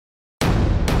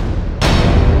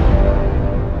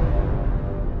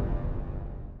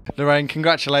Lorraine,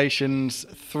 congratulations.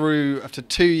 Through after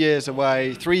 2 years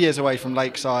away, 3 years away from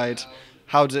Lakeside,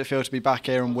 how does it feel to be back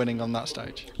here and winning on that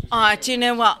stage? Do you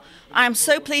know what? I'm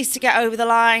so pleased to get over the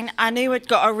line. I knew I'd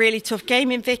got a really tough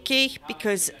game in Vicky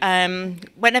because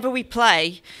whenever we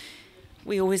play,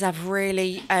 we always have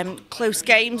really close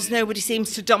games. Nobody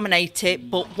seems to dominate it,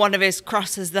 but one of us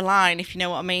crosses the line, if you know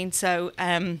what I mean. So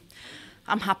I'm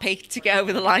happy to get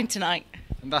over the line tonight.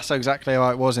 And that's exactly how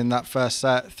it was in that first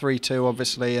set, 3-2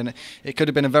 obviously, and it could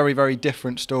have been a very, very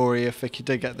different story if Vicky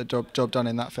did get the job done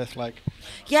in that fifth leg.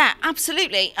 Yeah,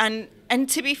 absolutely. And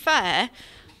to be fair,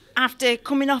 after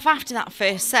coming off after that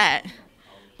first set,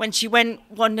 when she went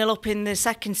 1-0 up in the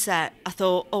second set, I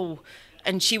thought,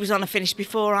 and she was on a finish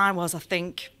before I was, I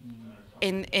think,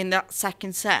 in that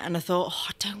second set, and I thought,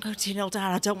 don't go 2-0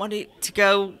 down. I don't want it to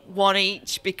go one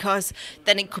each because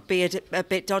then it could be a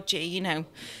bit dodgy, you know.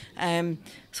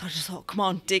 So I just thought, come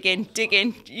on, dig in,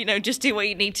 you know, just do what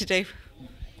you need to do.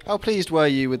 How pleased were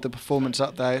you with the performance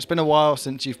up there? It's been a while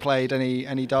since you've played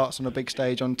any darts on a big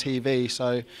stage on TV,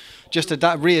 so just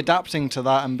readapting to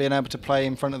that and being able to play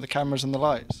in front of the cameras and the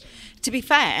lights. To be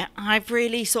fair, I've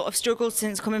really sort of struggled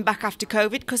since coming back after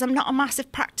COVID because I'm not a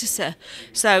massive practicer.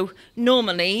 So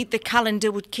normally the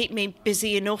calendar would keep me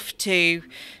busy enough to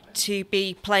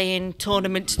be playing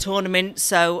tournament to tournament,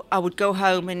 so I would go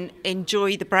home and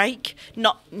enjoy the break,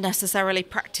 not necessarily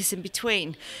practice in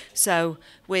between. So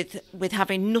with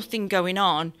having nothing going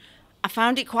on, I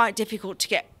found it quite difficult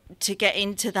to get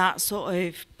into that sort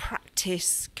of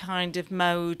practice kind of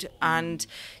mode and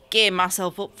gear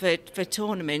myself up for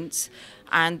tournaments.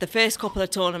 And the first couple of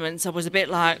tournaments I was a bit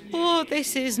like,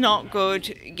 this is not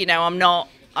good, you know, I'm not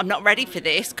ready for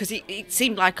this because it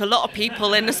seemed like a lot of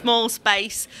people in a small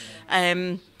space.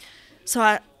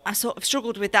 So I sort of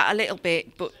struggled with that a little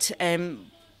bit, but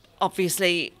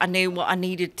obviously I knew what I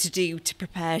needed to do to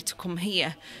prepare to come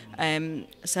here.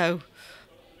 So,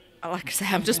 like I say,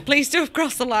 I'm just pleased to have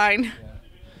crossed the line.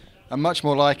 And much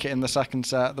more like it in the second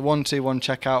set. The 1-2-1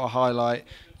 check out a highlight.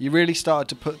 You really started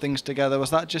to put things together. Was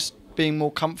that just being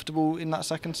more comfortable in that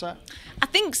second set? I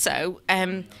think so.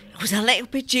 I was a little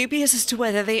bit dubious as to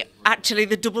whether the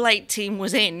 8 team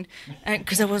was in,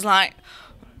 because I was like,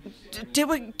 do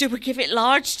we give it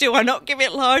large? Do I not give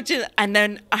it large? And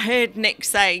then I heard Nick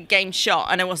say game shot,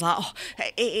 and I was like,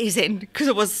 it is in, because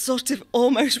I was sort of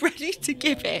almost ready to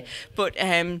give it. But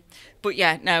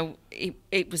yeah, no,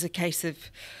 it was a case of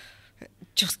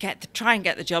just try and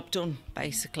get the job done,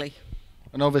 basically.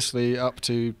 And obviously up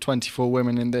to 24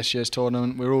 women in this year's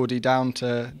tournament. We're already down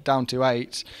to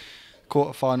 8.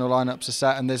 Quarter-final lineups are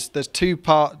set, and there's two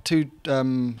top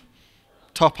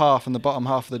half and the bottom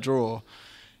half of the draw,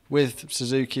 with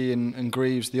Suzuki and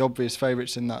Greaves, the obvious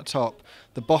favourites in that top.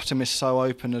 The bottom is so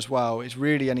open as well. It's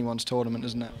really anyone's tournament,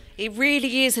 isn't it? It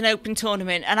really is an open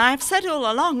tournament, and I've said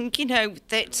all along, you know,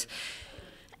 that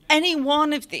any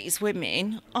one of these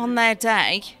women on their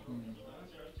day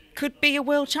could be a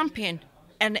world champion.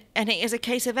 And it is a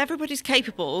case of everybody's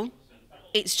capable.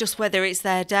 It's just whether it's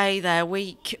their day, their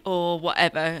week, or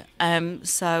whatever.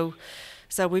 So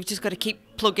we've just got to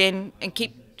keep plugging and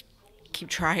keep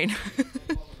trying.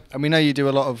 And we know you do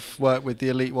a lot of work with the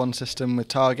Elite One system with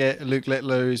Target. Luke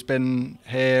Littler, who's been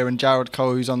here, and Jared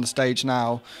Cole, who's on the stage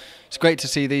now. It's great to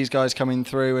see these guys coming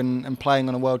through and playing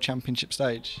on a World Championship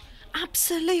stage.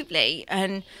 Absolutely,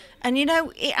 and you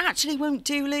know, it actually won't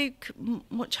do Luke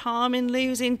much harm in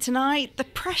losing tonight. The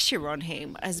pressure on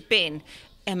him has been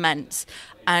immense,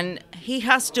 and he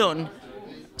has done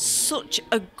such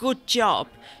a good job.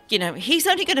 You know, he's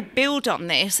only going to build on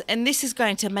this, and this is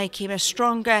going to make him a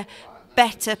stronger,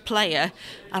 better player.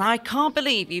 And I can't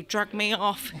believe you've dragged me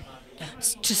off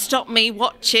to stop me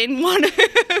watching one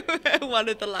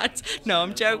of the lads. No,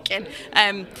 I'm joking.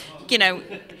 You know,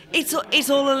 it's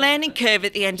all a learning curve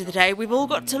at the end of the day. We've all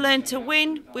got to learn to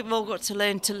win. We've all got to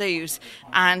learn to lose.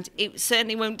 And it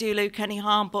certainly won't do Luke any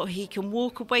harm, but he can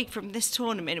walk away from this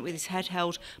tournament with his head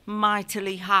held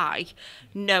mightily high,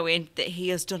 knowing that he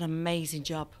has done an amazing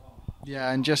job.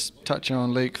 Yeah, and just touching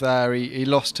on Luke there, he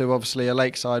lost to obviously a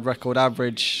Lakeside record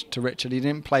average to Richard. He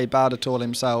didn't play bad at all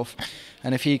himself.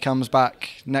 And if he comes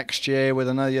back next year with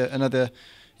another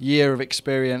year of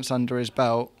experience under his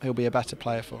belt, he'll be a better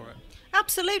player for it.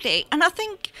 Absolutely. And I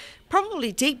think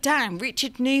probably deep down,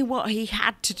 Richard knew what he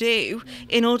had to do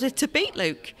in order to beat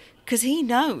Luke, because he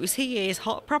knows he is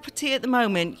hot property at the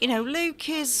moment. You know, Luke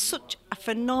is such a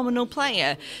phenomenal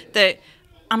player that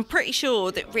I'm pretty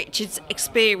sure that Richard's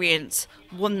experience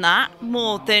won that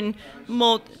more.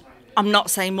 I'm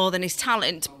not saying more than his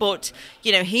talent, but,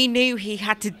 you know, he knew he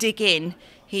had to dig in.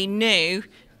 He knew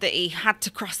that he had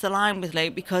to cross the line with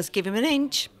Luke, because give him an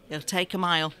inch, he'll take a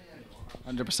mile.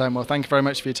 100%. Well, thank you very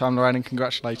much for your time, Lorraine, and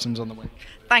congratulations on the win.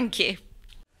 Thank you.